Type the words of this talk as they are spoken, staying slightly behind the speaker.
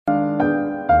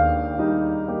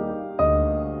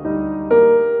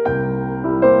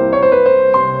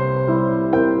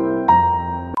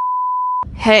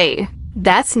Hey,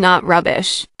 that's not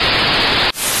rubbish.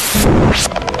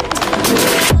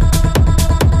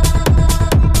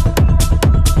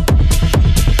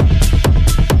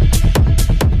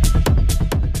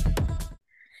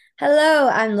 Hello,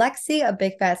 I'm Lexi, a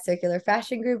big fat circular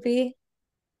fashion groupie.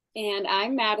 And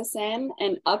I'm Madison,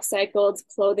 an upcycled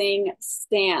clothing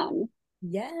stan.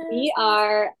 Yes. We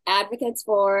are advocates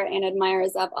for and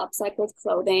admirers of upcycled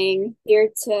clothing, here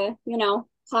to,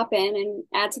 hop in and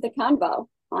add to the convo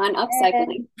on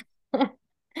upcycling.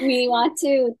 We want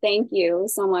to thank you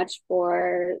so much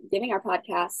for giving our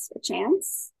podcast a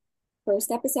chance. First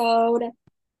episode.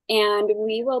 And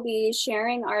we will be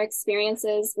sharing our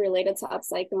experiences related to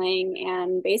upcycling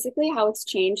and basically how it's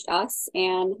changed us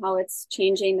and how it's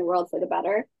changing the world for the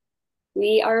better.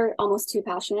 We are almost too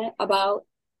passionate about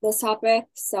this topic,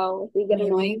 so if we get Maybe.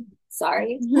 annoying,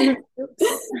 sorry.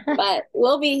 Oops. But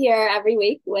we'll be here every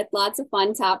week with lots of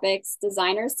fun topics,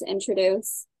 designers to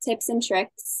introduce, tips and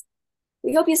tricks.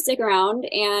 We hope you stick around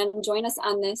and join us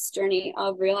on this journey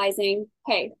of realizing,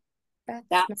 hey, That's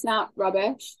that's not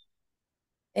rubbish.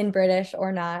 in British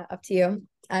or not, up to you.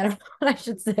 I don't know what I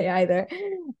should say either.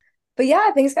 But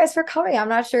yeah, thanks guys for coming. I'm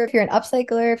not sure if you're an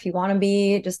upcycler, if you want to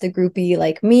be just a groupie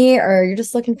like me, or you're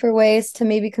just looking for ways to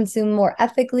maybe consume more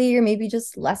ethically or maybe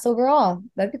just less overall.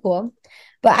 That'd be cool.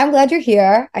 But I'm glad you're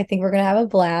here. I think we're gonna have a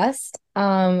blast.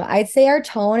 I'd say our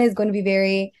tone is going to be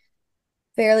very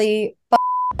fairly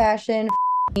fashion,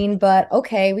 but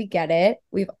okay, we get it.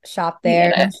 We've shopped You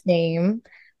there, get it. same.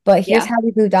 But here's Yeah, how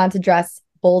we moved on to dress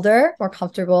bolder, more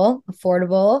comfortable,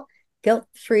 affordable,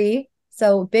 guilt-free.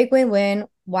 So big win-win.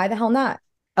 Why the hell not?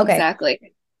 Okay,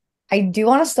 exactly. I do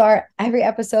want to start every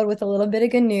episode with a little bit of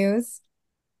good news.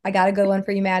 I got a good one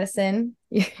for you, Madison.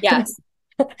 Yes,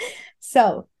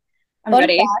 So, I'm fun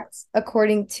ready. fact,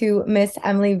 according to Miss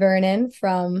Emily Vernon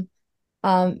from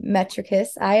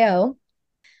Metricus IO,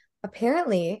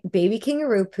 apparently, baby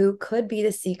kangaroo poo could be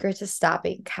the secret to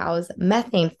stopping cows'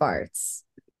 methane farts.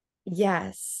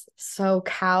 Yes. So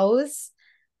cows,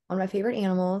 one of my favorite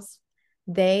animals,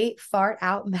 they fart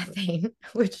out methane,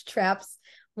 which traps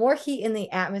more heat in the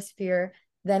atmosphere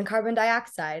than carbon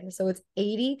dioxide. So it's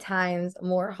 80 times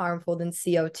more harmful than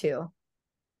CO2.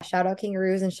 Shout out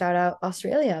kangaroos and shout out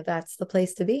Australia. That's the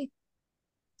place to be.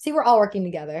 See, we're all working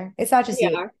together. It's not just We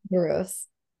you, are. kangaroos.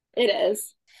 It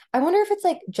is. I wonder if it's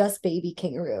like just baby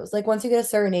kangaroos. Like once you get a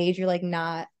certain age, you're like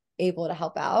not able to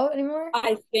help out anymore.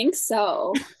 I think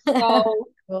so. So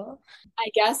Cool. I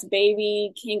guess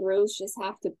baby kangaroos just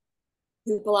have to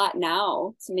poop a lot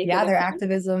now to make a Yeah, their difference.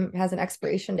 activism has an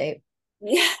expiration date.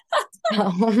 Yeah.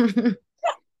 So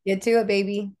get to it,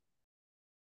 baby.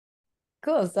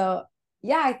 Cool. So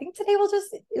yeah, I think today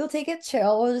we'll take it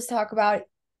chill. We'll just talk about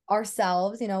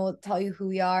ourselves, we'll tell you who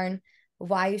we are and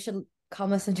why you should come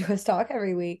listen to us talk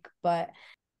every week. But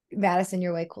Madison,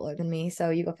 you're way cooler than me, so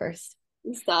you go first.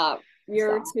 Stop.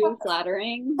 You're Stop. too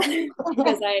flattering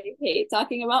because I hate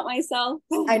talking about myself.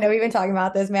 I know we've been talking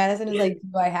about this. Madison is like,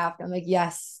 do I have to? I'm like,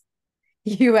 yes,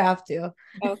 you have to.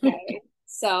 Okay.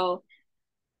 So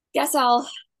guess I'll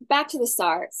back to the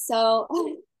start. So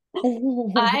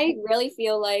I really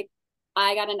feel like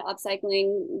I got into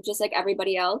upcycling just like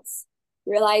everybody else,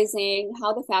 realizing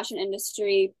how the fashion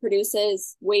industry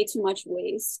produces way too much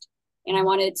waste. And I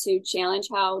wanted to challenge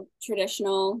how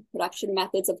traditional production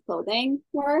methods of clothing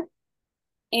were.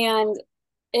 And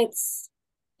it's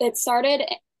it started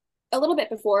a little bit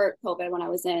before COVID when I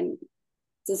was in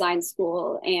design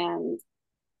school, and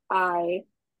I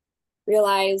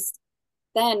realized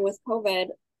then with COVID,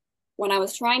 when I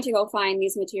was trying to go find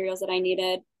these materials that I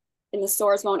needed and the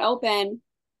stores won't open,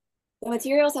 the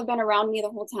materials have been around me the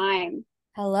whole time.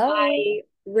 Hello. I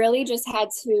really just had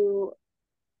to,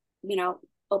 you know,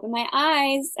 open my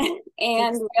eyes Take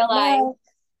and some realize love.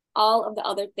 all of the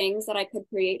other things that I could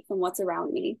create from what's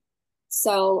around me.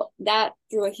 So that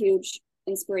drew a huge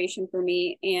inspiration for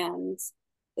me, and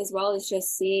as well as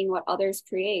just seeing what others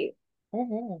create.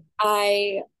 Mhm.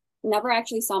 I never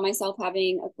actually saw myself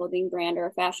having a clothing brand or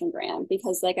a fashion brand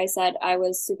because, like I said, I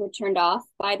was super turned off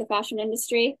by the fashion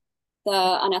industry,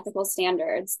 the unethical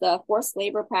standards, the forced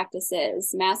labor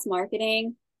practices, mass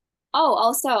marketing. Oh,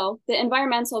 also the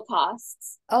environmental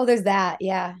costs. Oh, there's that.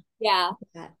 Yeah. Yeah.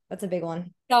 That's a big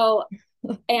one. So,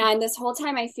 and this whole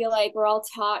time, I feel like we're all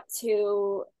taught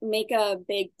to make a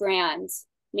big brand,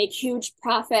 make huge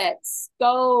profits,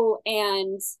 go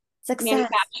and Success.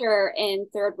 manufacture in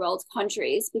third world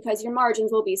countries because your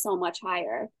margins will be so much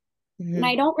higher. And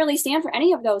I Mhm. don't really stand for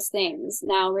any of those things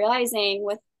now, realizing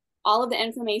with all of the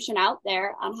information out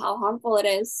there on how harmful it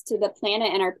is to the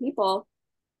planet and our people,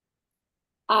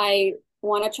 I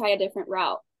want to try a different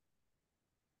route.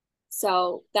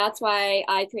 So that's why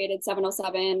I created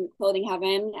 707 Clothing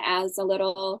Heaven as a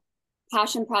little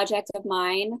passion project of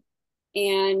mine,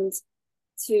 and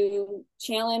to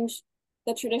challenge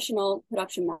the traditional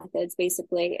production methods,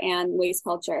 basically, and waste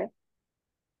culture,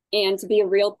 and to be a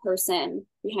real person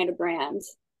behind a brand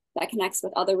that connects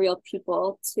with other real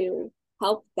people to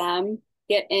help them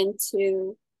get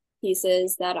into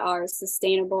pieces that are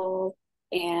sustainable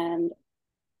and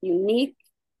unique,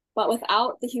 but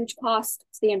without the huge cost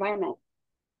to the environment.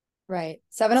 Right.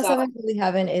 So 707 Holy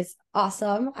Heaven is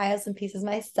awesome. I have some pieces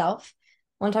myself.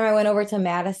 One time I went over to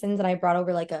Madison's and I brought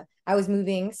over I was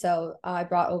moving, so I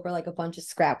brought over like a bunch of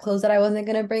scrap clothes that I wasn't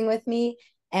going to bring with me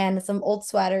and some old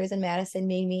sweaters, and Madison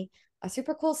made me a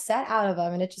super cool set out of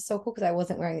them. And it's just so cool because I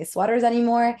wasn't wearing these sweaters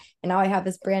anymore. And now I have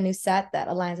this brand new set that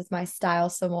aligns with my style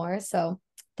some more. So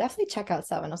definitely check out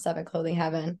 707 Clothing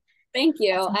Heaven. thank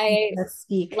you. That's I let's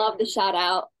speak. love the shout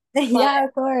out. But Yeah,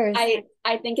 of course.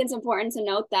 I think it's important to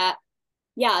note that,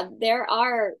 yeah, there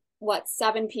are what,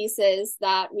 7 pieces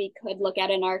that we could look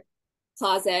at in our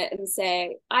closet and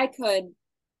say, I could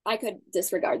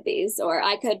disregard these, or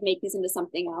I could make these into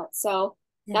something else. So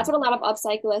Yeah. that's what a lot of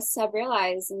upcyclists have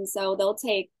realized. And so they'll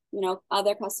take,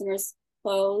 other customers'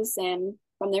 clothes and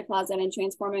from their closet and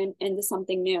transform it into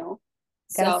something new.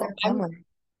 Gotta So start I'm somewhere.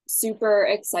 super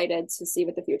excited to see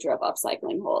what the future of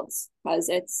upcycling holds, because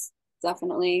it's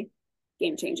definitely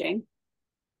game changing.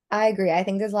 I agree. I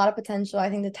think there's a lot of potential. I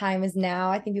think the time is now.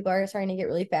 I think people are starting to get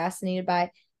really fascinated by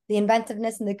the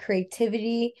inventiveness and the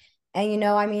creativity. And,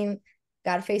 I mean,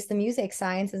 got to face the music.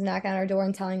 Science is knocking on our door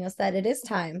and telling us that it is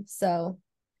time. So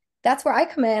that's where I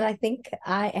come in. I think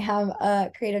I am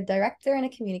a creative director and a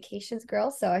communications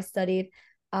girl. So I studied,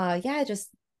 just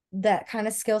that kind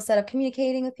of skill set of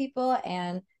communicating with people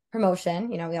and promotion.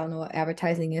 We all know what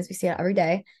advertising is. We see it every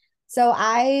day. So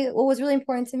what was really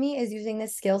important to me is using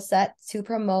this skill set to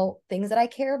promote things that I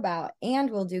care about and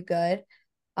will do good.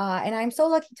 And I'm so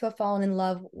lucky to have fallen in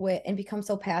love with and become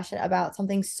so passionate about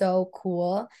something so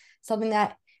cool, something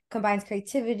that combines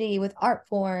creativity with art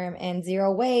form and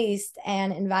zero waste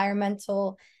and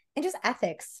environmental and just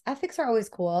ethics. Ethics are always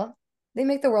cool. They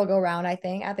make the world go round, I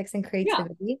think. Ethics and Yeah.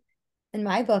 creativity. In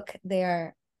my book, they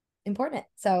are important.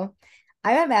 So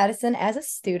I met Madison as a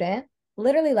student,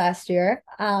 literally last year.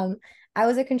 I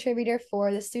was a contributor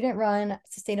for the student-run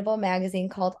sustainable magazine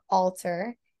called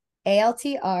Alter.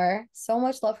 ALTR. So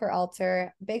much love for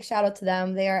Alter. Big shout out to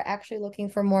them. They are actually looking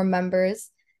for more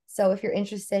members. So if you're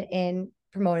interested in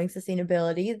promoting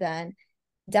sustainability, then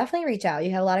definitely reach out.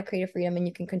 You have a lot of creative freedom and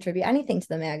you can contribute anything to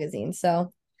the magazine.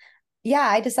 So yeah,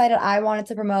 I decided I wanted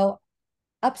to promote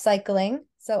upcycling.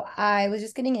 So I was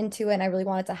just getting into it and I really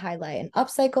wanted to highlight an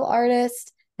upcycle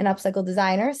artist, an upcycle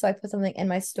designer. So I put something in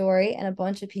my story and a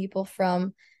bunch of people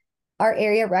from our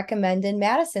area recommended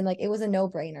Madison. Like it was a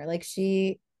no-brainer. Like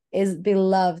she is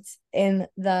beloved in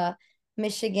the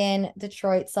Michigan,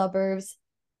 Detroit suburbs,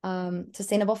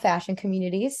 sustainable fashion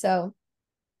communities. So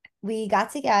we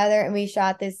got together and we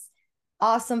shot this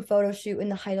awesome photo shoot in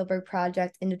the Heidelberg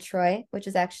Project in Detroit, which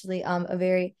is actually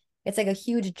it's like a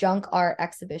huge junk art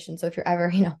exhibition. So if you're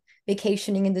ever,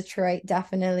 vacationing in Detroit,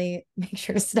 definitely make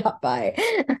sure to stop by.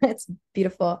 It's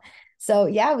beautiful. So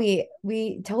yeah,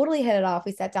 we totally hit it off.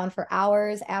 We sat down for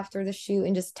hours after the shoot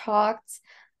and just talked.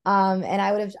 And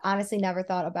I would have honestly never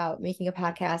thought about making a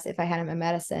podcast if I hadn't met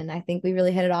Madison. I think we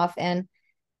really hit it off and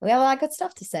we have a lot of good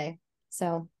stuff to say.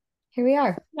 So here we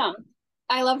are. Yeah,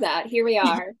 I love that. Here we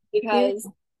are, because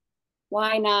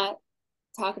why not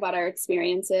talk about our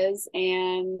experiences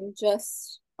and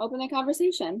just open the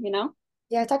conversation,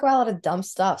 Yeah, I talk about a lot of dumb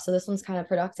stuff, so this one's kind of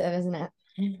productive, isn't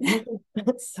it?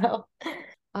 So,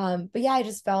 but yeah, I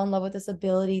just fell in love with this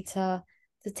ability to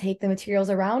take the materials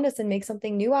around us and make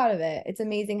something new out of it. It's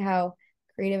amazing how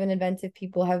creative and inventive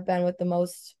people have been with the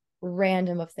most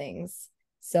random of things.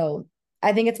 So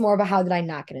I think it's more of a how did I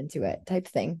not get into it type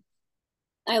thing.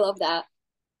 I love that.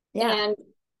 Yeah, And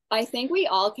I think we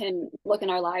all can look in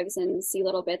our lives and see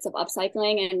little bits of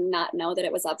upcycling and not know that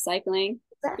it was upcycling.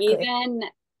 exactly. Even,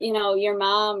 your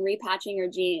mom repatching your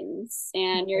jeans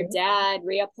and your Mhm. dad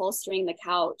reupholstering the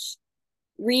couch,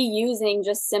 reusing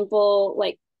just simple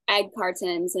like egg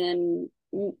cartons and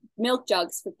milk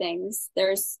jugs for things.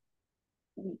 There's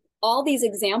all these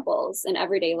examples in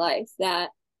everyday life that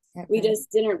we Exactly.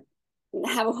 just didn't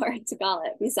have a word to call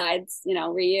it besides,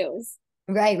 reuse.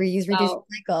 Right, reuse, reduce, So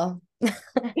recycle.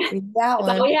 That that's all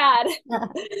one. we had.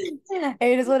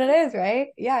 It is what it is, right?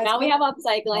 Yeah, it's Now we cool. have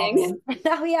upcycling.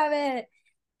 Now we have it.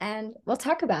 And we'll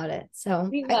talk about it. So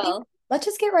We I think will. let's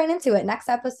just get right into it. Next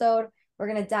episode, we're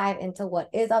going to dive into what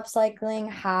is upcycling,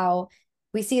 how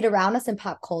we see it around us in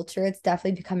pop culture. It's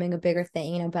definitely becoming a bigger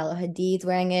thing. You know, Bella Hadid's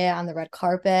wearing it on the red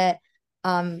carpet.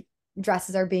 Um,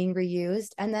 Dresses are being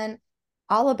reused. And then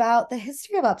all about the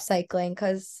history of upcycling,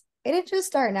 because it didn't just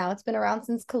start now. It's been around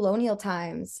since colonial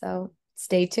times. So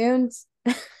stay tuned.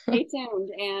 Stay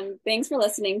tuned, and thanks for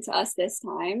listening to us this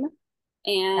time.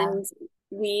 And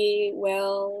we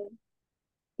will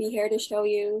be here to show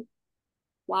you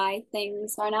why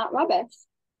things are not rubbish.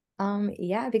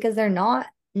 Yeah, because they're not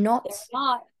They're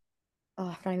not. oh,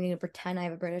 I'm not even gonna pretend I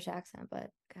have a British accent,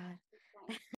 but God.